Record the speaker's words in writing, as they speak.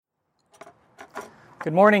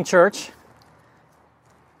Good morning, church.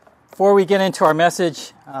 Before we get into our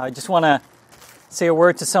message, I just want to say a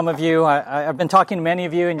word to some of you. I've been talking to many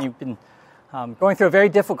of you, and you've been going through a very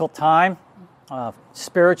difficult time,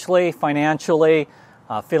 spiritually, financially,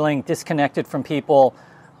 feeling disconnected from people,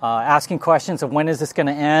 asking questions of when is this going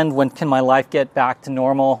to end? When can my life get back to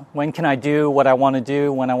normal? When can I do what I want to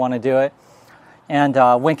do when I want to do it? And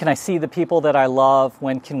when can I see the people that I love?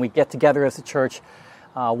 When can we get together as a church?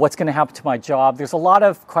 What's going to happen to my job? There's a lot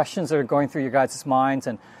of questions that are going through your guys' minds,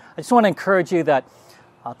 and I just want to encourage you that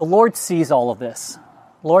the Lord sees all of this.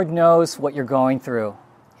 The Lord knows what you're going through,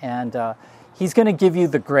 and He's going to give you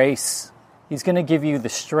the grace. He's going to give you the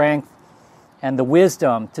strength and the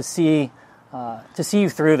wisdom to see you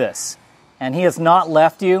through this. And He has not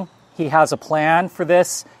left you. He has a plan for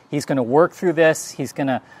this. He's going to work through this. He's going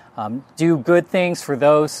to do good things for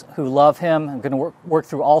those who love Him. I'm going to work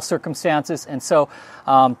through all circumstances. And so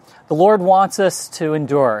the Lord wants us to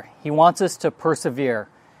endure. He wants us to persevere.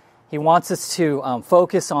 He wants us to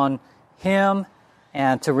focus on Him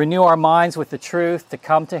and to renew our minds with the truth, to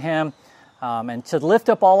come to Him, and to lift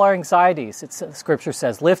up all our anxieties. Scripture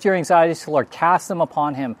says, lift your anxieties to the Lord, cast them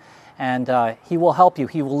upon Him, and He will help you.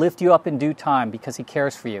 He will lift you up in due time because He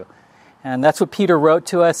cares for you. And that's what Peter wrote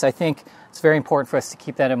to us. I think it's very important for us to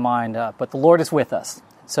keep that in mind. But the Lord is with us,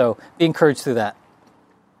 so be encouraged through that.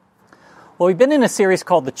 Well, we've been in a series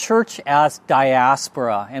called The Church as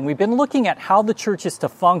Diaspora, and we've been looking at how the church is to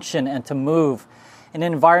function and to move in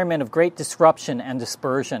an environment of great disruption and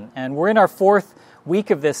dispersion. And we're in our fourth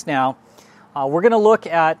week of this now. We're going to look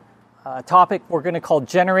at a topic we're going to call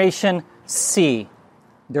Generation C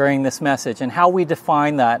during this message, and how we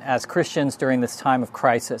define that as Christians during this time of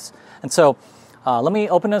crisis. And so let me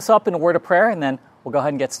open us up in a word of prayer, and then we'll go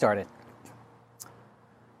ahead and get started.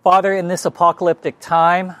 Father, in this apocalyptic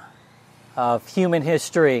time of human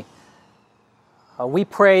history, we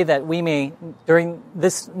pray that we may, during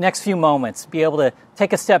this next few moments, be able to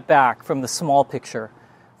take a step back from the small picture,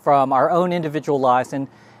 from our own individual lives, and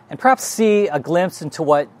perhaps see a glimpse into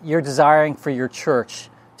what you're desiring for your church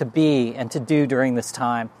to be and to do during this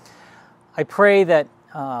time. I pray that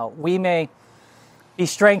we may be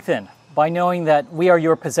strengthened by knowing that we are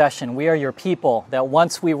your possession, we are your people, that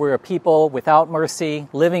once we were a people without mercy,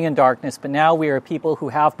 living in darkness, but now we are a people who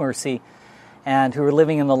have mercy and who are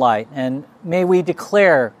living in the light. And may we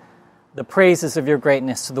declare the praises of your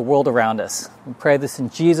greatness to the world around us. We pray this in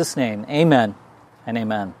Jesus' name. Amen and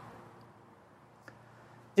amen.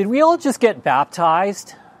 Did we all just get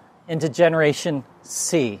baptized into Generation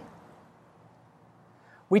C?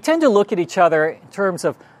 We tend to look at each other in terms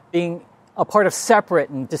of being a part of separate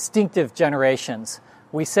and distinctive generations.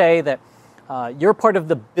 We say that you're part of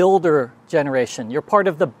the builder generation, you're part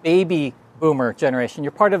of the baby boomer generation,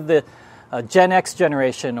 you're part of the Gen X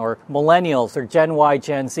generation, or millennials, or Gen Y,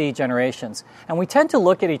 Gen Z generations. And we tend to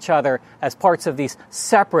look at each other as parts of these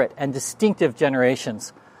separate and distinctive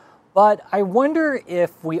generations. But I wonder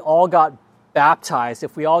if we all got baptized,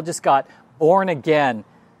 if we all just got born again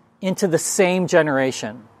into the same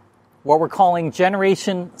generation, what we're calling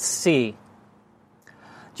Generation C.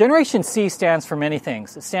 Generation C stands for many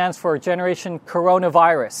things. It stands for Generation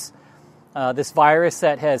Coronavirus, this virus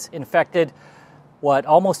that has infected,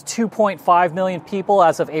 almost 2.5 million people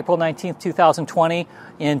as of April 19th, 2020,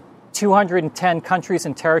 in 210 countries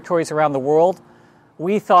and territories around the world.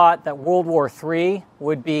 We thought that World War III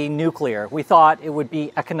would be nuclear. We thought it would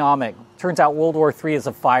be economic. Turns out World War III is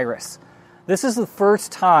a virus. This is the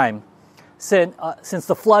first time since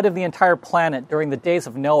the flood of the entire planet during the days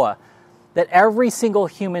of Noah that every single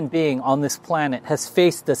human being on this planet has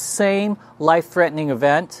faced the same life-threatening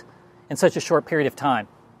event in such a short period of time.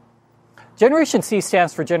 Generation C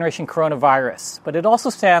stands for Generation Coronavirus, but it also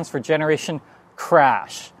stands for Generation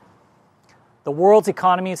Crash. The world's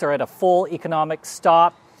economies are at a full economic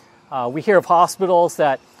stop. We hear of hospitals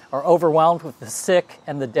that are overwhelmed with the sick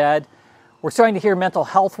and the dead. We're starting to hear mental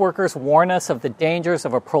health workers warn us of the dangers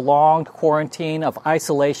of a prolonged quarantine, of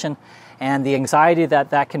isolation, and the anxiety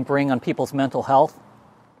that can bring on people's mental health.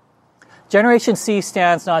 Generation C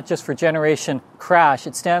stands not just for Generation Crash,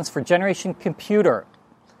 it stands for Generation Computer.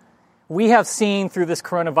 We have seen through this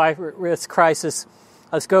coronavirus crisis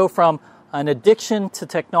us go from an addiction to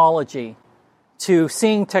technology to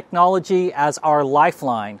seeing technology as our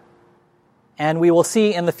lifeline. And we will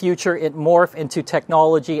see in the future it morph into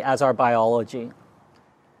technology as our biology.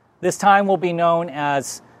 This time will be known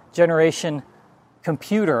as Generation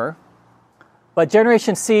Computer, but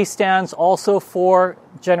Generation C stands also for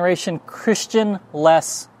Generation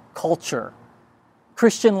Christian-less culture.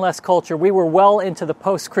 Christian-less culture. We were well into the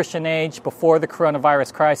post-Christian age before the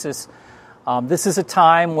coronavirus crisis. This is a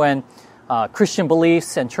time when Christian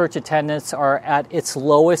beliefs and church attendance are at its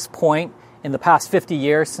lowest point in the past 50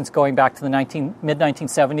 years, since going back to the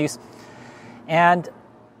mid-1970s. And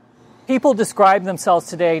people describe themselves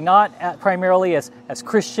today not primarily as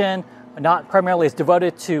Christian, not primarily as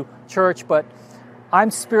devoted to church, but I'm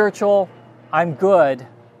spiritual, I'm good,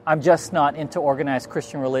 I'm just not into organized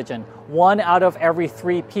Christian religion. 1 out of every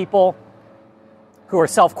 3 people who are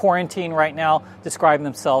self-quarantined right now describe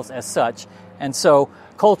themselves as such. And so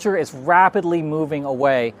culture is rapidly moving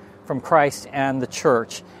away from Christ and the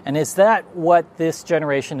church. And is that what this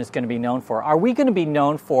generation is going to be known for? Are we going to be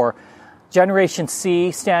known for Generation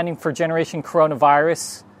C, standing for Generation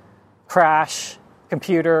Coronavirus, Crash,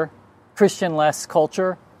 Computer, Christian-less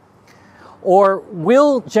culture? Or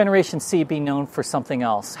will Generation C be known for something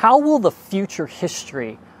else? How will the future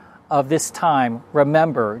history of this time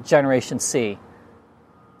remember Generation C?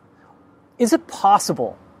 Is it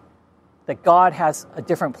possible that God has a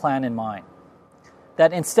different plan in mind?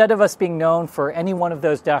 That instead of us being known for any one of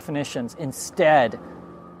those definitions, instead,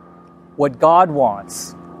 what God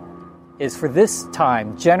wants is for this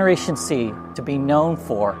time, Generation C, to be known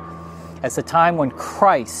for as the time when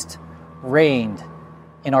Christ reigned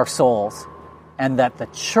in our souls, and that the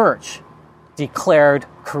church declared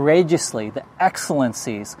courageously the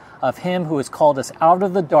excellencies of Him who has called us out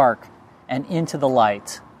of the dark and into the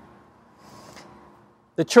light.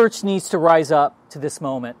 The church needs to rise up to this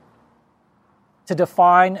moment, to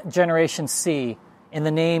define Generation C in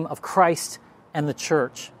the name of Christ and the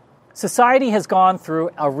church. Society has gone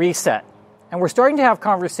through a reset, and we're starting to have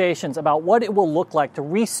conversations about what it will look like to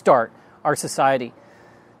restart our society.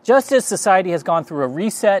 Just as society has gone through a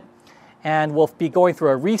reset and will be going through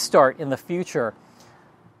a restart in the future,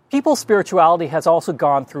 people's spirituality has also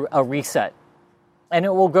gone through a reset, and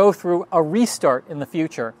it will go through a restart in the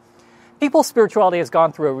future. People's spirituality has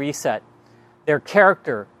gone through a reset. Their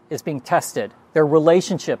character is being tested. Their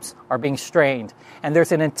relationships are being strained. And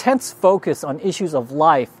there's an intense focus on issues of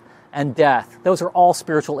life and death. Those are all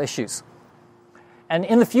spiritual issues. And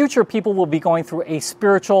in the future, people will be going through a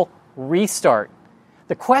spiritual restart.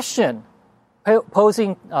 The question being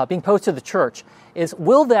posed to the church is,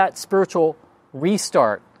 will that spiritual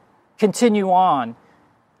restart continue on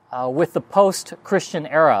with the post-Christian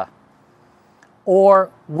era?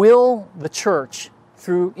 Or will the church,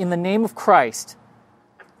 in the name of Christ,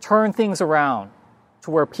 turn things around to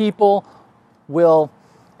where people will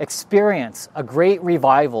experience a great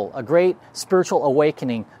revival, a great spiritual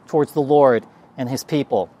awakening towards the Lord and His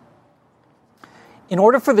people? In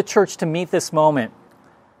order for the church to meet this moment,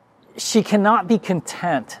 she cannot be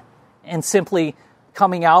content in simply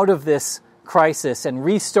coming out of this crisis and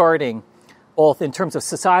restarting, both in terms of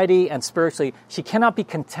society and spiritually. She cannot be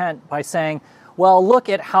content by saying, well, look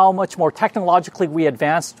at how much more technologically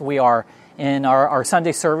advanced we are in our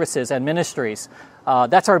Sunday services and ministries.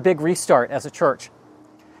 That's our big restart as a church.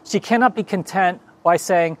 She cannot be content by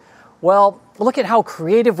saying, well, look at how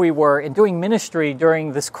creative we were in doing ministry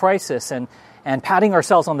during this crisis and patting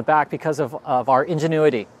ourselves on the back because of our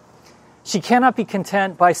ingenuity. She cannot be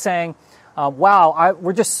content by saying,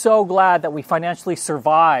 we're just so glad that we financially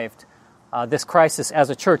survived this crisis as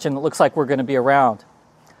a church, and it looks like we're going to be around.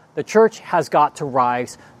 The church has got to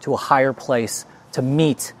rise to a higher place to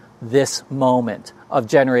meet this moment of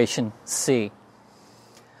Generation C.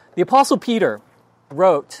 The Apostle Peter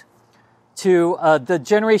wrote to the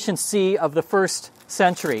Generation C of the first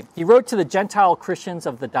century. He wrote to the Gentile Christians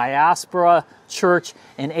of the diaspora church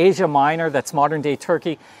in Asia Minor, that's modern-day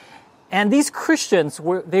Turkey. And these Christians,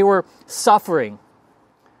 they were suffering.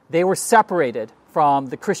 They were separated from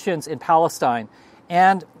the Christians in Palestine.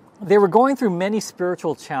 And they were going through many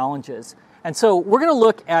spiritual challenges. And so we're going to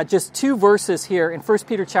look at just 2 verses here in 1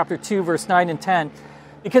 Peter chapter 2, verse 9 and 10,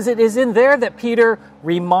 because it is in there that Peter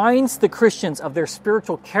reminds the Christians of their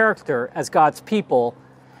spiritual character as God's people,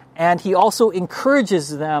 and he also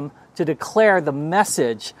encourages them to declare the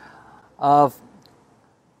message of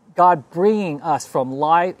God bringing us from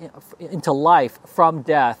life into life from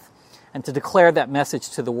death, and to declare that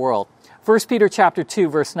message to the world. 1 Peter chapter 2,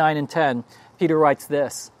 verse 9 and 10, Peter writes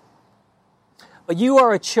this: "But you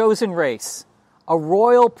are a chosen race, a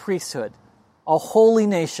royal priesthood, a holy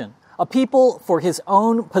nation, a people for His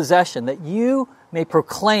own possession, that you may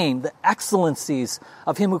proclaim the excellencies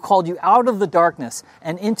of Him who called you out of the darkness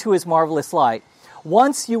and into His marvelous light.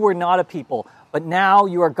 Once you were not a people, but now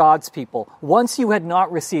you are God's people. Once you had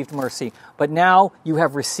not received mercy, but now you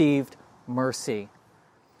have received mercy."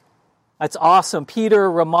 That's awesome.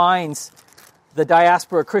 Peter reminds the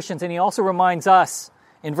diaspora Christians, and he also reminds us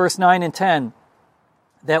in verse 9 and 10,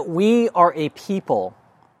 that we are a people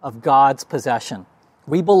of God's possession.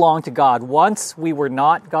 We belong to God. Once we were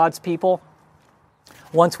not God's people,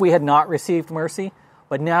 once we had not received mercy,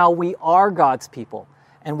 but now we are God's people,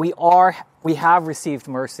 and we have received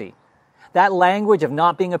mercy. That language of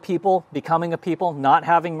not being a people, becoming a people, not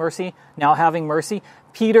having mercy, now having mercy,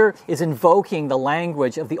 Peter is invoking the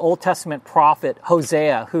language of the Old Testament prophet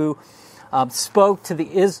Hosea, who spoke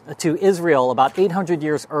to Israel about 800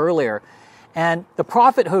 years earlier. And the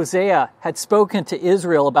prophet Hosea had spoken to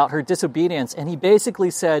Israel about her disobedience, and he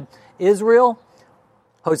basically said, Israel,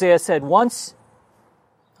 Hosea said, you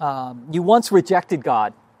once rejected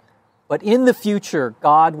God, but in the future,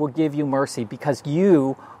 God will give you mercy because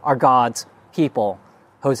you are God's people,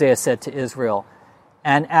 Hosea said to Israel.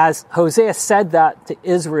 And as Hosea said that to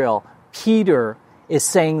Israel, Peter is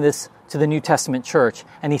saying this to the New Testament church,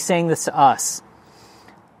 and he's saying this to us.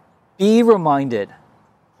 Be reminded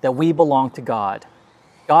that we belong to God.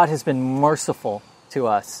 God has been merciful to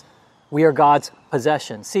us. We are God's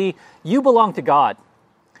possession. See, you belong to God.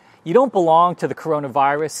 You don't belong to the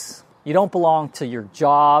coronavirus. You don't belong to your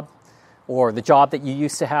job or the job that you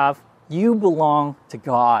used to have. You belong to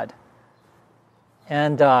God.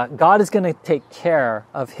 And God is going to take care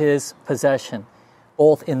of His possession,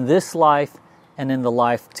 both in this life and in the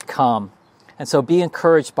life to come. And so be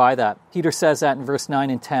encouraged by that. Peter says that in verse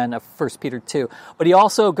 9 and 10 of 1 Peter 2. But he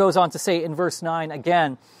also goes on to say in verse 9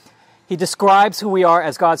 again, he describes who we are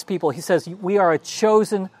as God's people. He says, we are a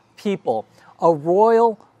chosen people, a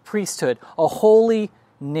royal priesthood, a holy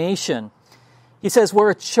nation. He says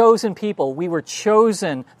we're a chosen people. We were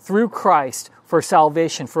chosen through Christ for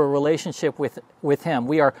salvation, for a relationship with Him.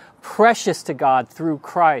 We are precious to God through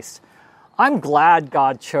Christ. I'm glad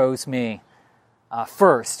God chose me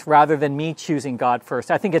first, rather than me choosing God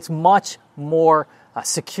first. I think it's much more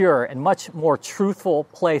secure and much more truthful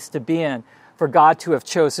place to be in for God to have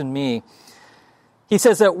chosen me. He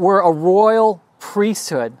says that we're a royal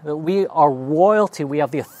priesthood, that we are royalty. We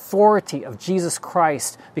have the authority of Jesus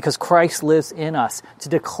Christ because Christ lives in us to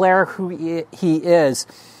declare who He is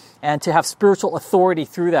and to have spiritual authority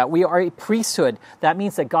through that. We are a priesthood. That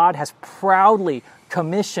means that God has proudly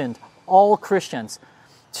commissioned all Christians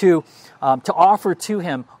to offer to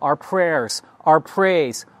Him our prayers, our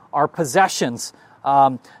praise, our possessions,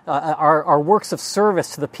 our works of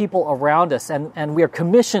service to the people around us. And we are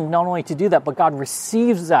commissioned not only to do that, but God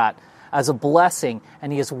receives that as a blessing,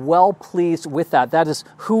 and He is well pleased with that. That is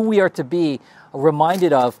who we are to be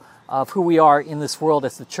reminded of who we are in this world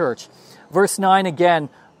as the church. Verse 9 again,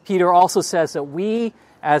 Peter also says that we,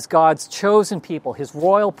 as God's chosen people, His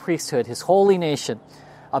royal priesthood, His holy nation,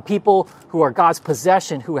 people who are God's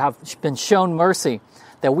possession, who have been shown mercy,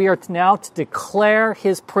 that we are now to declare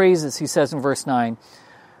His praises, he says in verse 9,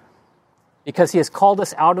 because He has called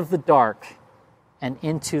us out of the dark and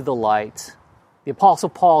into the light. The Apostle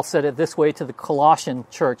Paul said it this way to the Colossian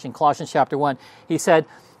church in Colossians chapter 1. He said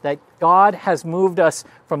that God has moved us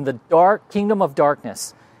from the dark kingdom of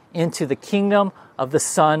darkness into the kingdom of the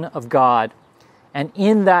Son of God. And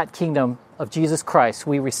in that kingdom of Jesus Christ,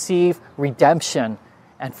 we receive redemption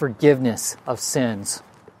and forgiveness of sins.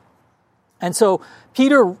 And so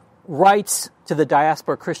Peter writes to the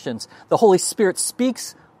diaspora Christians. The Holy Spirit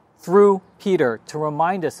speaks through Peter to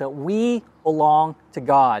remind us that we belong to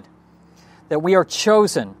God, that we are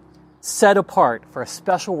chosen, set apart for a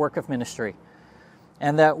special work of ministry,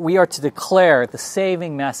 and that we are to declare the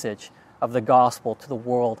saving message of the gospel to the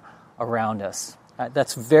world around us.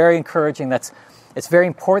 That's very encouraging. It's very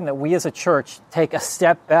important that we as a church take a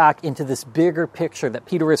step back into this bigger picture that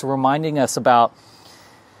Peter is reminding us about,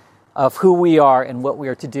 of who we are and what we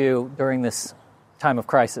are to do during this time of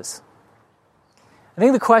crisis. I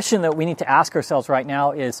think the question that we need to ask ourselves right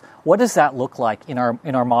now is, what does that look like in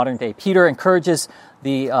our modern day? Peter encourages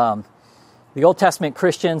the Old Testament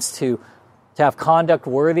Christians to have conduct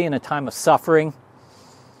worthy in a time of suffering.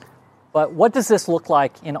 But what does this look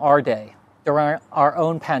like in our day, during our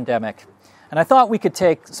own pandemic? And I thought we could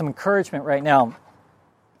take some encouragement right now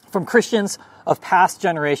from Christians of past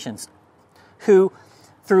generations who,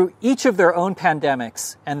 through each of their own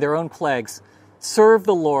pandemics and their own plagues, served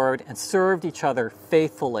the Lord and served each other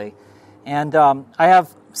faithfully. And I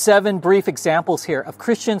have 7 brief examples here of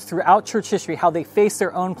Christians throughout church history, how they faced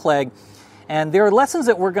their own plague. And there are lessons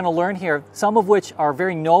that we're going to learn here, some of which are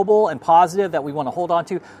very noble and positive that we want to hold on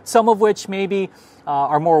to, some of which maybe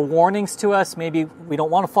are more warnings to us. Maybe we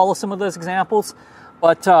don't want to follow some of those examples.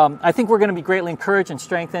 But I think we're going to be greatly encouraged and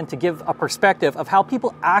strengthened to give a perspective of how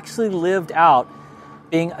people actually lived out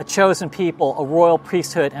being a chosen people, a royal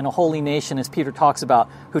priesthood, and a holy nation, as Peter talks about,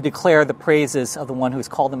 who declare the praises of the one who's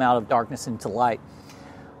called them out of darkness into light.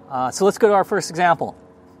 So let's go to our first example.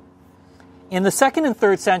 In the 2nd and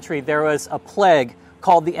 3rd century, there was a plague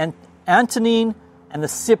called the Antonine and the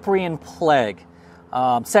Cyprian plague,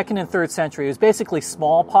 2nd and 3rd century. It was basically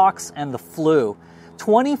smallpox and the flu.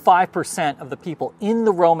 25% of the people in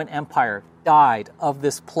the Roman Empire died of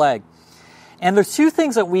this plague. And there's two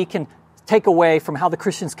things that we can take away from how the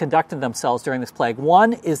Christians conducted themselves during this plague.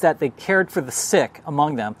 One is that they cared for the sick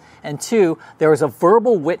among them. And two, there was a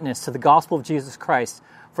verbal witness to the gospel of Jesus Christ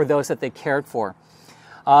for those that they cared for.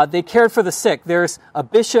 They cared for the sick. There's a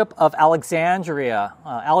bishop of Alexandria.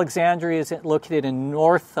 Alexandria is located in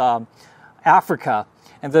North Africa.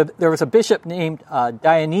 And there was a bishop named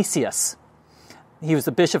Dionysius. He was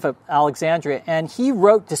the bishop of Alexandria. And he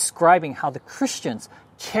wrote describing how the Christians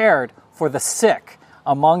cared for the sick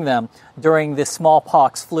among them during this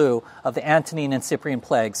smallpox flu of the Antonine and Cyprian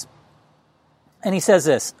plagues. And he says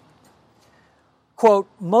this, quote,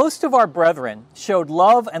 "Most of our brethren showed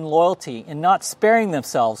love and loyalty in not sparing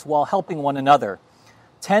themselves while helping one another,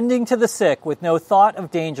 tending to the sick with no thought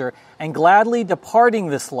of danger, and gladly departing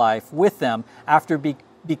this life with them after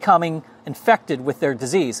becoming infected with their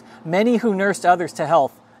disease. Many who nursed others to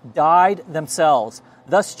health died themselves,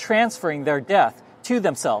 thus transferring their death to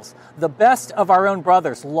themselves. The best of our own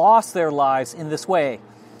brothers lost their lives in this way.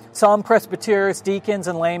 Some presbyters, deacons,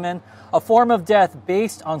 and laymen, a form of death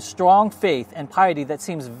based on strong faith and piety that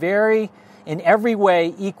seems in every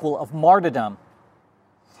way equal of martyrdom.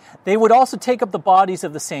 They would also take up the bodies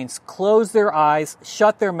of the saints, close their eyes,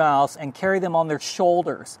 shut their mouths, and carry them on their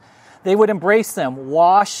shoulders. They would embrace them,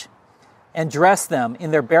 wash and dress them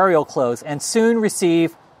in their burial clothes, and soon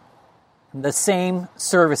receive the same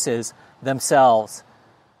services themselves."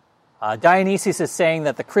 Dionysius is saying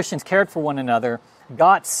that the Christians cared for one another,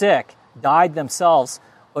 got sick, died themselves,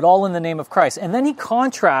 but all in the name of Christ. And then he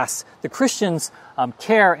contrasts the Christians'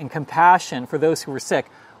 care and compassion for those who were sick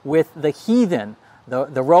with the heathen,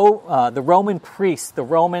 the Roman priests, the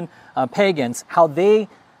Roman pagans, how they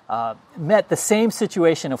met the same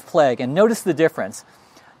situation of plague. And notice the difference.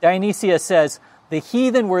 Dionysius says the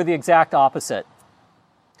heathen were the exact opposite.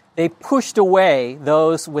 They pushed away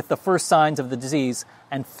those with the first signs of the disease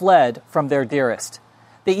and fled from their dearest.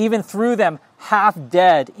 They even threw them half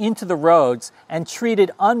dead into the roads and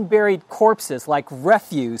treated unburied corpses like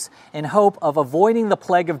refuse in hope of avoiding the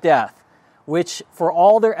plague of death, which for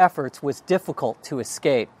all their efforts was difficult to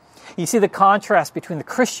escape. You see the contrast between the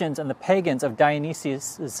Christians and the pagans of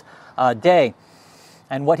Dionysius' day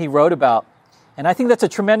and what he wrote about. And I think that's a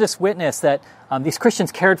tremendous witness that these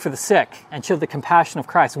Christians cared for the sick and showed the compassion of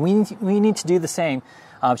Christ. We need to do the same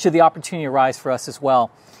should the opportunity arise for us as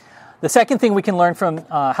well. The second thing we can learn from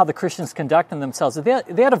how the Christians conducted themselves is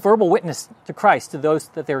they had a verbal witness to Christ to those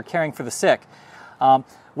that they were caring for the sick.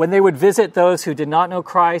 When they would visit those who did not know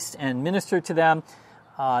Christ and minister to them,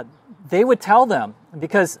 they would tell them,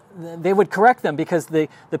 because they would correct them, because the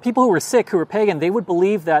people who were sick, who were pagan, they would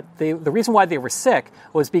believe that the reason why they were sick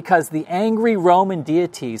was because the angry Roman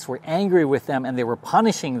deities were angry with them and they were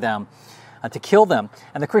punishing them to kill them.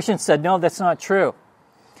 And the Christians said, no, that's not true.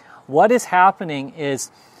 What is happening is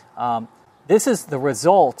this is the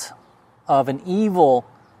result of an evil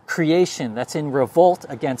creation that's in revolt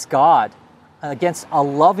against God, against a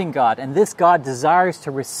loving God. And this God desires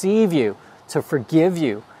to receive you, to forgive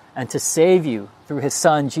you, and to save you through His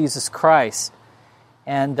Son, Jesus Christ.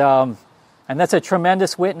 And that's a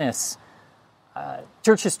tremendous witness.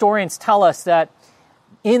 Church historians tell us that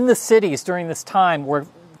in the cities during this time where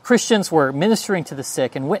Christians were ministering to the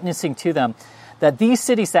sick and witnessing to them, that these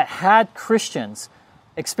cities that had Christians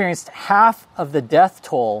experienced half of the death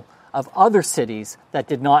toll of other cities that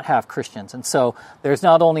did not have Christians. And so there's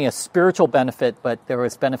not only a spiritual benefit, but there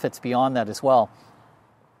was benefits beyond that as well.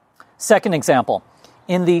 Second example,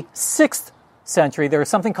 in the 6th century, there was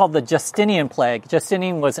something called the Justinian plague.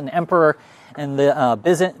 Justinian was an emperor in the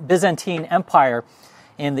Byzantine Empire,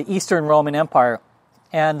 in the Eastern Roman Empire.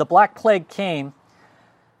 And the Black Plague came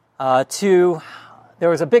there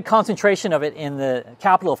was a big concentration of it in the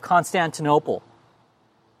capital of Constantinople.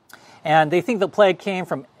 And they think the plague came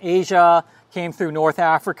from Asia, came through North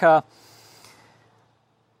Africa.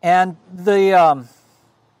 And there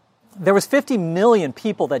was 50 million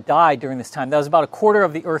people that died during this time. That was about a quarter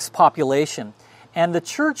of the Earth's population. And the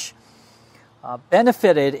church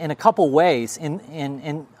benefited in a couple ways,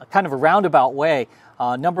 in a kind of a roundabout way.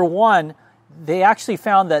 Number one, they actually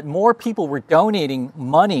found that more people were donating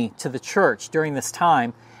money to the church during this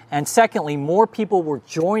time. And secondly, more people were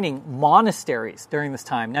joining monasteries during this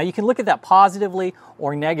time. Now, you can look at that positively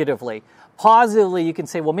or negatively. Positively, you can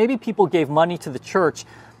say, well, maybe people gave money to the church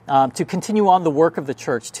to continue on the work of the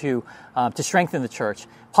church, to strengthen the church.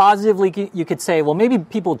 Positively, you could say, well, maybe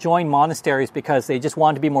people joined monasteries because they just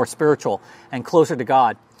wanted to be more spiritual and closer to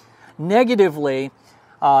God. Negatively,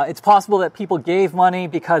 It's possible that people gave money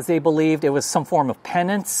because they believed it was some form of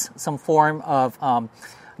penance, some form of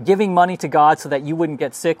giving money to God so that you wouldn't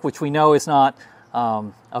get sick, which we know is not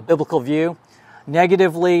a biblical view.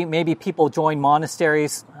 Negatively, maybe people joined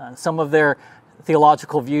monasteries. Some of their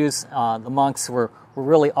theological views, the monks were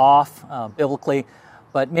really off biblically,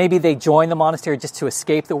 but maybe they joined the monastery just to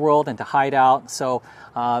escape the world and to hide out. So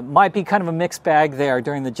might be kind of a mixed bag there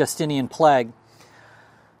during the Justinian plague.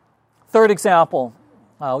 Third example,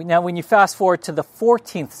 now when you fast forward to the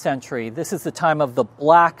 14th century, this is the time of the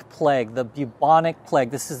Black Plague, the bubonic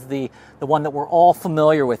plague. This is the one that we're all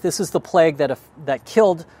familiar with. This is the plague that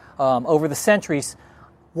killed over the centuries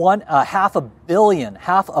half a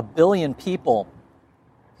billion people.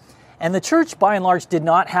 And the church, by and large, did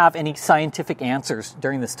not have any scientific answers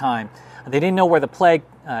during this time. They didn't know where the plague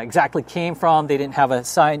exactly came from. They didn't have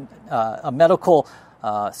a medical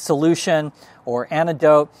solution or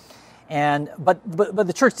antidote. But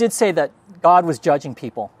the church did say that God was judging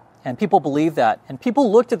people, and people believed that. And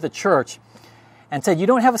people looked at the church and said, "You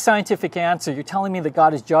don't have a scientific answer. You're telling me that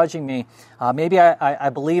God is judging me. Maybe I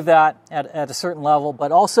believe that at a certain level,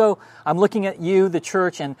 but also I'm looking at you, the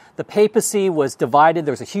church, and the papacy was divided.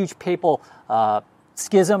 There was a huge papal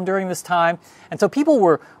schism during this time, and so people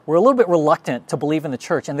were a little bit reluctant to believe in the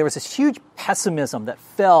church, and there was this huge pessimism that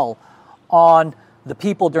fell on the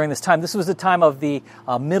people during this time. This was the time of the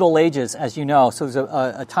Middle Ages, as you know, so it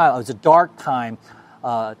was a dark time,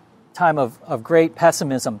 time of great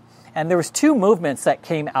pessimism. And there was two movements that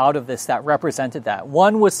came out of this that represented that.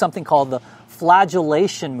 One was something called the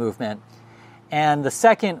flagellation movement, and the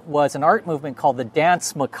second was an art movement called the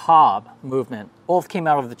Danse Macabre movement. Both came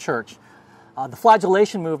out of the church. The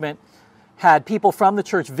flagellation movement had people from the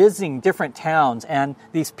church visiting different towns, and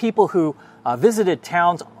these people who visited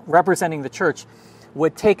towns representing the church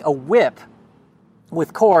would take a whip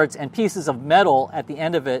with cords and pieces of metal at the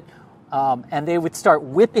end of it, and they would start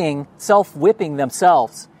self-whipping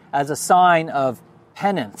themselves as a sign of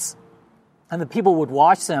penance. And the people would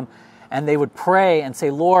watch them, and they would pray and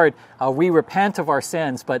say, "Lord, we repent of our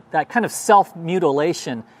sins." But that kind of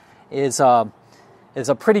self-mutilation is a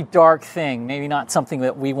pretty dark thing, maybe not something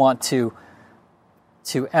that we want to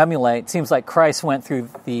emulate. It seems like Christ went through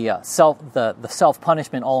the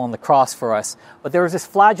self-punishment all on the cross for us. But there was this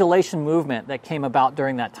flagellation movement that came about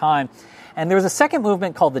during that time. And there was a second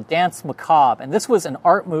movement called the Danse Macabre, and this was an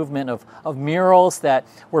art movement of murals that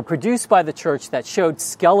were produced by the church that showed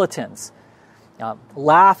skeletons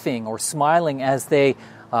laughing or smiling as they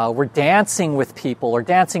were dancing with people or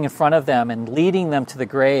dancing in front of them and leading them to the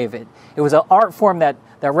grave. It was an art form that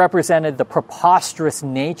represented the preposterous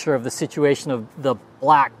nature of the situation of the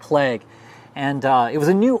Black Plague. And it was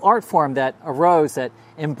a new art form that arose that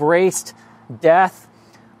embraced death,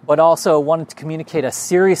 but also wanted to communicate a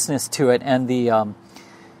seriousness to it and the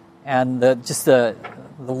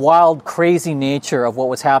wild, crazy nature of what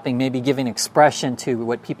was happening, maybe giving expression to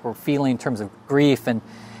what people were feeling in terms of grief and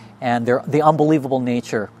the unbelievable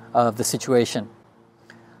nature of the situation.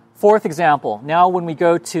 Fourth example, now when we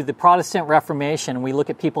go to the Protestant Reformation and we look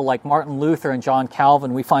at people like Martin Luther and John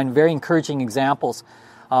Calvin, we find very encouraging examples.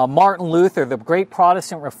 Martin Luther, the great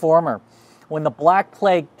Protestant reformer, when the Black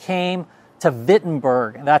Plague came to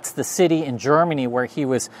Wittenberg, that's the city in Germany where he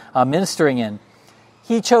was ministering in,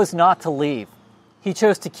 he chose not to leave. He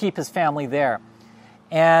chose to keep his family there.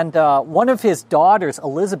 And one of his daughters,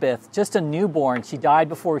 Elizabeth, just a newborn, she died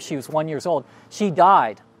before she was 1 year old, she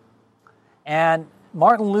died. And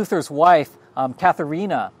Martin Luther's wife,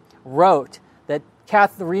 Katharina, wrote that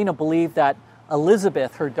Katharina believed that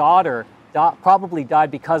Elizabeth, her daughter, probably died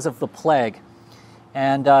because of the plague.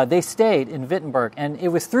 And they stayed in Wittenberg. And it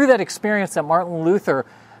was through that experience that Martin Luther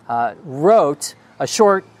wrote a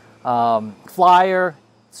short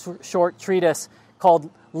short treatise called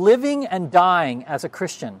Living and Dying as a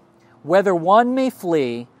Christian, Whether One May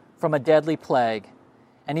Flee from a Deadly Plague.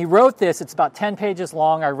 And he wrote this, it's about 10 pages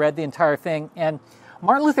long, I read the entire thing, and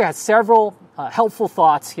Martin Luther has several helpful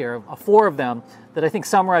thoughts here, 4 of them, that I think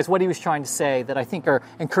summarize what he was trying to say, that I think are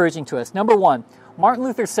encouraging to us. Number 1, Martin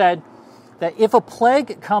Luther said that if a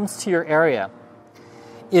plague comes to your area,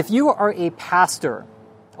 if you are a pastor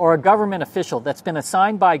or a government official that's been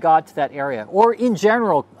assigned by God to that area, or in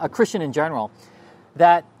general, a Christian in general,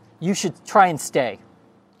 that you should try and stay.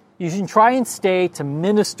 You should try and stay to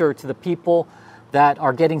minister to the people that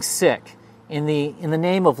are getting sick in the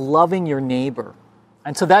name of loving your neighbor.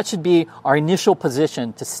 And so that should be our initial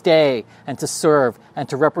position, to stay and to serve and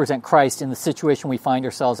to represent Christ in the situation we find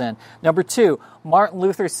ourselves in. Number 2, Martin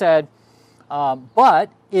Luther said, but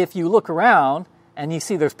if you look around and you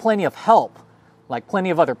see there's plenty of help, like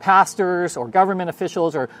plenty of other pastors or government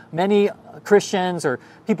officials or many Christians or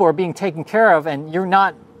people are being taken care of, and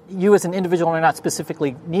you as an individual are not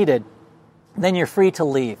specifically needed, then you're free to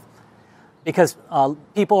leave. Because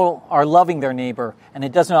people are loving their neighbor, and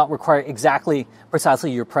it does not require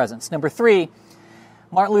precisely your presence. Number 3,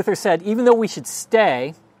 Martin Luther said, even though we should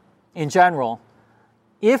stay in general,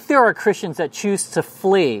 if there are Christians that choose to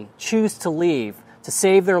flee, choose to leave, to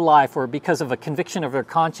save their life or because of a conviction of their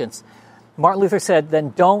conscience, Martin Luther said,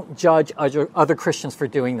 then don't judge other Christians for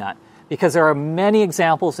doing that. Because there are many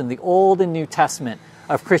examples in the Old and New Testament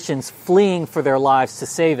of Christians fleeing for their lives to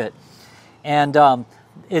save it. And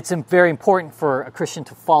it's very important for a Christian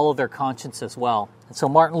to follow their conscience as well. And so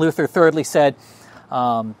Martin Luther thirdly said,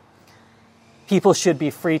 people should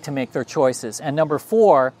be free to make their choices. And number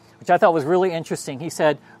 4, which I thought was really interesting, he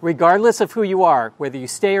said, regardless of who you are, whether you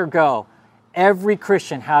stay or go, every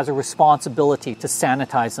Christian has a responsibility to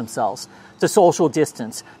sanitize themselves, to social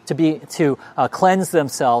distance, to cleanse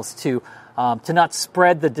themselves, to not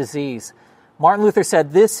spread the disease. Martin Luther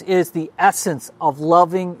said this is the essence of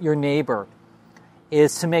loving your neighbor,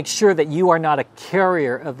 is to make sure that you are not a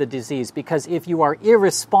carrier of the disease, because if you are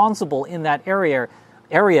irresponsible in that area,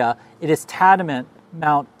 it is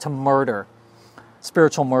tantamount to murder,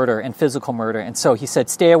 spiritual murder and physical murder. And so he said,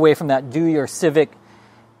 stay away from that. Do your civic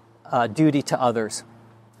duty to others.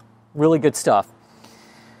 Really good stuff.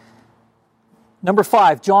 Number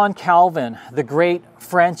 5, John Calvin, the great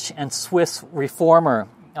French and Swiss reformer.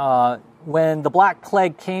 When the Black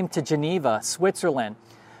Plague came to Geneva, Switzerland,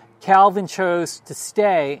 Calvin chose to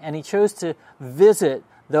stay, and he chose to visit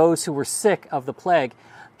those who were sick of the plague.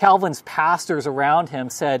 Calvin's pastors around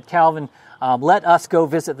him said, Calvin, let us go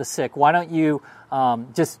visit the sick. Why don't you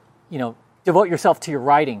just devote yourself to your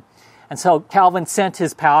writing? And so Calvin sent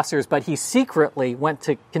his pastors, but he secretly went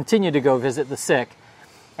to continue to go visit the sick.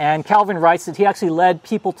 And Calvin writes that he actually led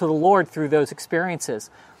people to the Lord through those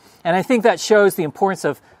experiences. And I think that shows the importance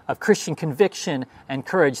of Christian conviction and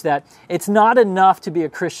courage, that it's not enough to be a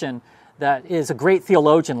Christian that is a great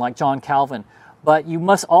theologian like John Calvin, but you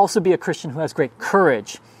must also be a Christian who has great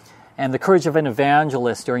courage, and the courage of an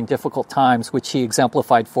evangelist during difficult times, which he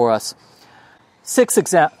exemplified for us. Sixth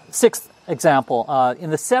example, in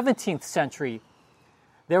the 17th century,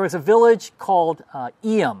 there was a village called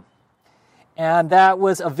Eyam, and that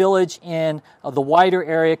was a village in the wider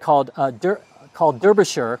area called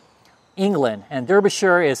Derbyshire, England. And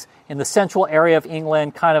Derbyshire is in the central area of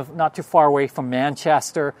England, kind of not too far away from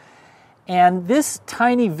Manchester. And this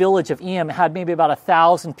tiny village of Eyam had maybe about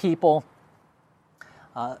 1,000 people.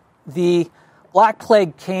 The Black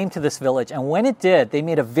Plague came to this village, and when it did, they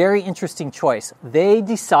made a very interesting choice. They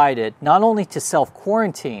decided not only to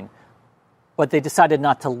self-quarantine, but they decided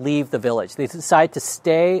not to leave the village. They decided to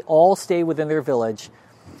stay within their village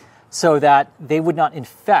so that they would not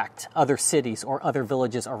infect other cities or other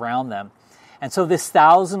villages around them. And so this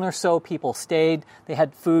 1,000 or so people stayed. They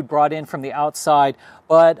had food brought in from the outside,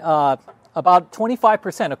 but about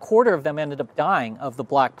 25%, a quarter of them ended up dying of the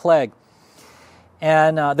Black Plague.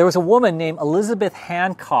 And there was a woman named Elizabeth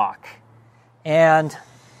Hancock, and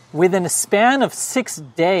within a span of 6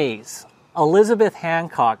 days, Elizabeth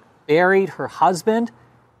Hancock buried her husband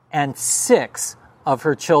and 6 of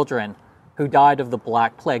her children who died of the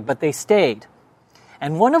Black Plague, but they stayed.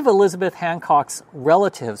 And one of Elizabeth Hancock's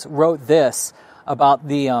relatives wrote this about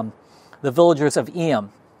the villagers of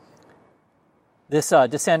Eyam. This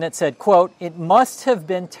descendant said, quote, "It must have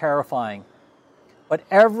been terrifying, but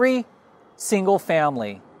every single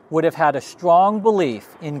family would have had a strong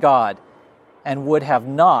belief in God and would have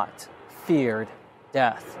not feared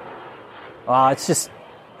death." It's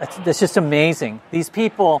just amazing. These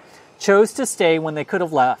people chose to stay when they could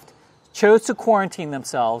have left, chose to quarantine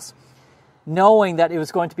themselves, knowing that it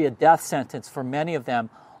was going to be a death sentence for many of them,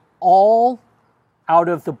 all out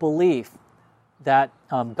of the belief that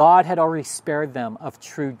God had already spared them of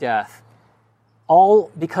true death, all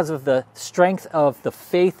because of the strength of the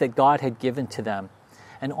faith that God had given to them,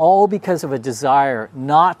 and all because of a desire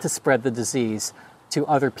not to spread the disease to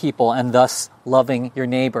other people, and thus loving your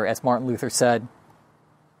neighbor, as Martin Luther said.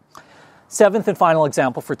 Seventh and final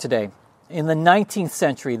example for today. In the 19th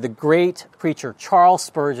century, the great preacher Charles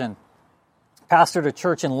Spurgeon pastored a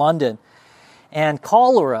church in London, and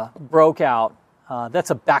cholera broke out. That's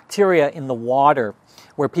a bacteria in the water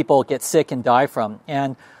where people get sick and die from.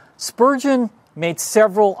 And Spurgeon made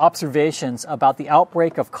several observations about the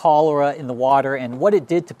outbreak of cholera in the water and what it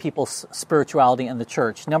did to people's spirituality in the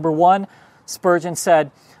church. Number one, Spurgeon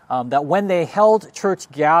said that when they held church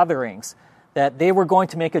gatherings, that they were going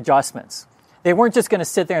to make adjustments. They weren't just going to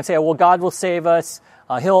sit there and say, "Oh, well, God will save us.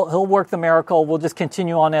 He'll work the miracle. We'll just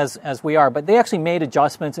continue on as we are. But they actually made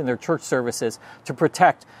adjustments in their church services to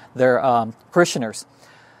protect their parishioners.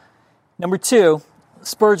 Number 2,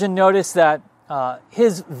 Spurgeon noticed that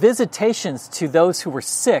his visitations to those who were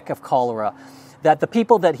sick of cholera, that the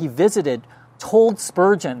people that he visited told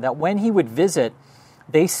Spurgeon that when he would visit,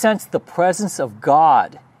 they sensed the presence of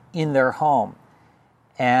God in their home.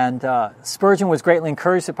 And Spurgeon was greatly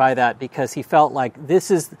encouraged by that because he felt like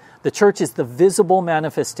the church is the visible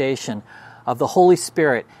manifestation of the Holy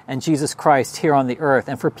Spirit and Jesus Christ here on the earth.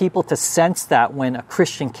 And for people to sense that when a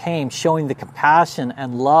Christian came, showing the compassion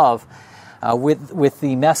and love with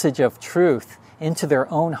the message of truth into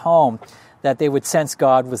their own home, that they would sense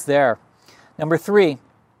God was there. Number 3,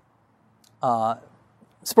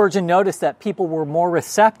 Spurgeon noticed that people were more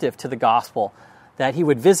receptive to the gospel, that he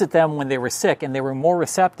would visit them when they were sick, and they were more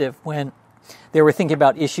receptive when they were thinking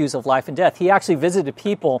about issues of life and death. He actually visited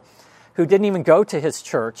people who didn't even go to his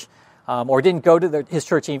church, or didn't go to his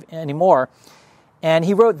church anymore, and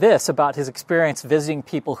he wrote this about his experience visiting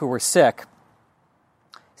people who were sick.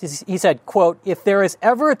 He said, quote, "If there is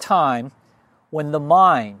ever a time when the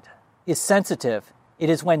mind is sensitive, it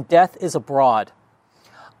is when death is abroad."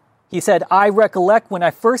 He said, "I recollect when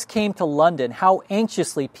I first came to London how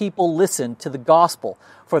anxiously people listened to the gospel,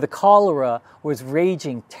 for the cholera was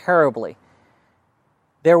raging terribly.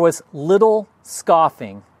 There was little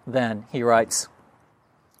scoffing then," he writes.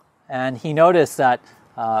 And he noticed that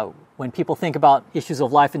when people think about issues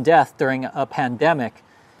of life and death during a pandemic,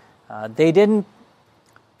 they didn't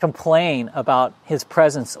complain about his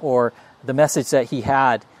presence or the message that he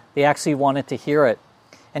had. They actually wanted to hear it.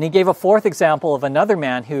 And he gave a 4th example of another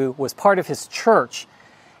man who was part of his church,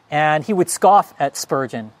 and he would scoff at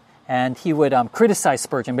Spurgeon, and he would criticize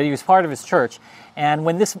Spurgeon, but he was part of his church. And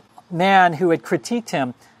when this man who had critiqued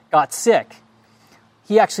him got sick,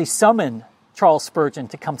 he actually summoned Charles Spurgeon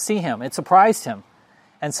to come see him. It surprised him.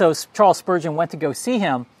 And so Charles Spurgeon went to go see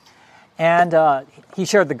him, and he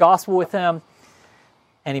shared the gospel with him,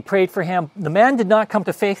 and he prayed for him. The man did not come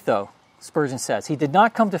to faith, though, Spurgeon says. He did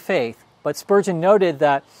not come to faith, but Spurgeon noted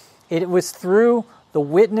that it was through the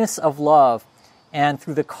witness of love and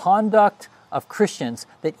through the conduct of Christians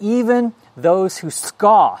that even those who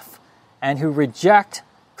scoff and who reject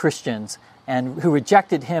Christians and who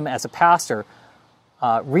rejected him as a pastor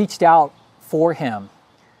reached out for him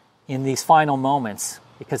in these final moments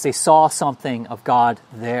because they saw something of God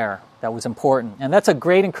there that was important. And that's a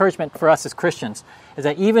great encouragement for us as Christians, is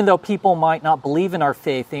that even though people might not believe in our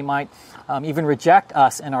faith, they might even reject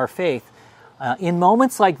us and our faith, in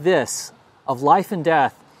moments like this of life and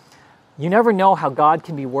death, you never know how God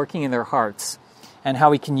can be working in their hearts and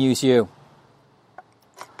how he can use you.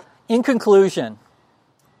 In conclusion,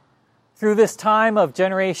 through this time of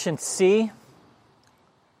Generation C,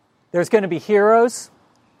 there's going to be heroes,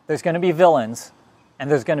 there's going to be villains, and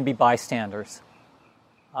there's going to be bystanders.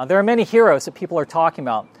 There are many heroes that people are talking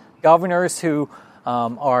about. Governors who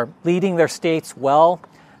are leading their states well.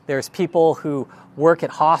 There's people who work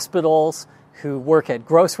at hospitals, who work at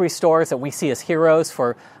grocery stores that we see as heroes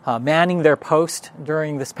for manning their post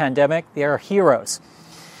during this pandemic. They are heroes.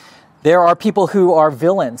 There are people who are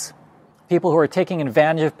villains, people who are taking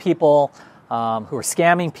advantage of people, who are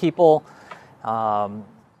scamming people,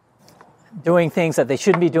 doing things that they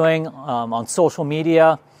shouldn't be doing on social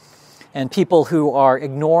media, and people who are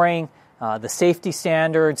ignoring the safety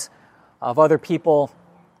standards of other people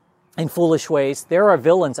in foolish ways. There are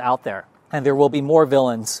villains out there, and there will be more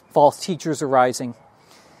villains. False teachers are rising.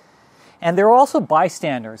 And there are also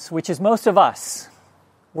bystanders, which is most of us.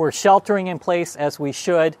 We're sheltering in place as we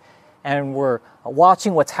should, and we're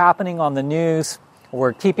watching what's happening on the news.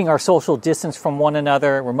 We're keeping our social distance from one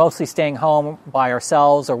another. We're mostly staying home by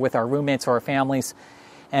ourselves or with our roommates or our families.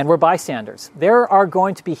 And we're bystanders. There are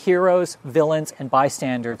going to be heroes, villains, and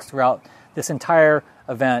bystanders throughout this entire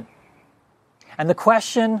event. And the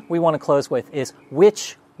question we want to close with is,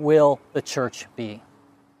 which will the church be?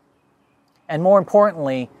 And more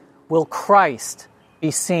importantly, will Christ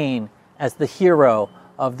be seen as the hero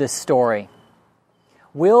of this story?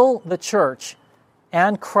 Will the church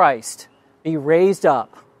and Christ be raised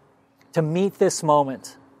up to meet this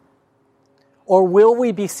moment? Or will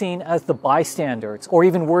we be seen as the bystanders, or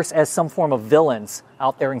even worse, as some form of villains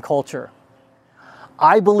out there in culture?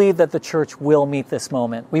 I believe that the church will meet this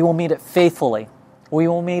moment. We will meet it faithfully. We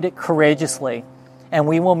will meet it courageously. And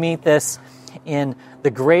we will meet this in the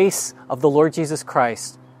grace of the Lord Jesus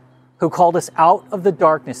Christ, who called us out of the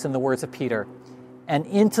darkness, in the words of Peter, and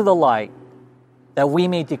into the light, that we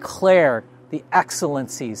may declare the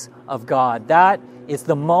excellencies of God. That is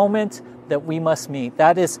the moment that we must meet.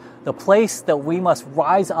 That is the place that we must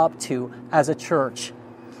rise up to as a church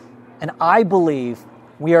And I believe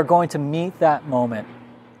we are going to meet that moment,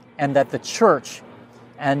 and that the church,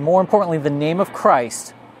 and more importantly, the name of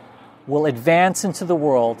Christ, will advance into the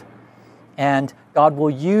world, and God will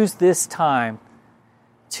use this time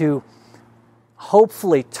to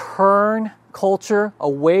hopefully turn culture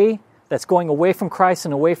away, that's going away from Christ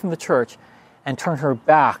and away from the church, and turn her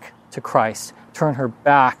back to Christ, turn her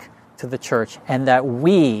back to the church, and that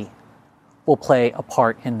we will play a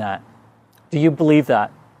part in that. Do you believe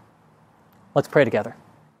that? Let's pray together.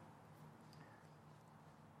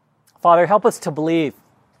 Father, help us to believe.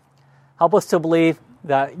 Help us to believe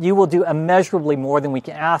that you will do immeasurably more than we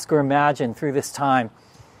can ask or imagine through this time,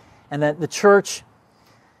 and that the church,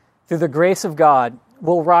 through the grace of God,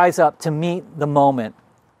 will rise up to meet the moment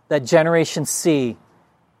that Generation C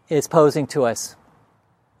is posing to us.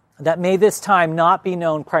 That may this time not be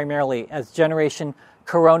known primarily as Generation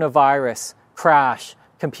Coronavirus, Crash,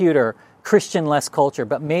 Computer, Christian-less culture,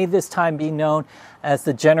 but may this time be known as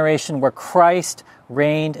the generation where Christ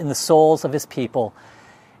reigned in the souls of his people,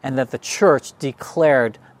 and that the church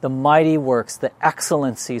declared the mighty works, the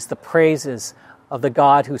excellencies, the praises of the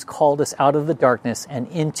God who's called us out of the darkness and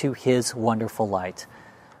into his wonderful light.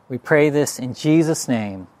 We pray this in Jesus'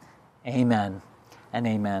 name. Amen and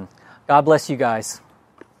amen. God bless you guys.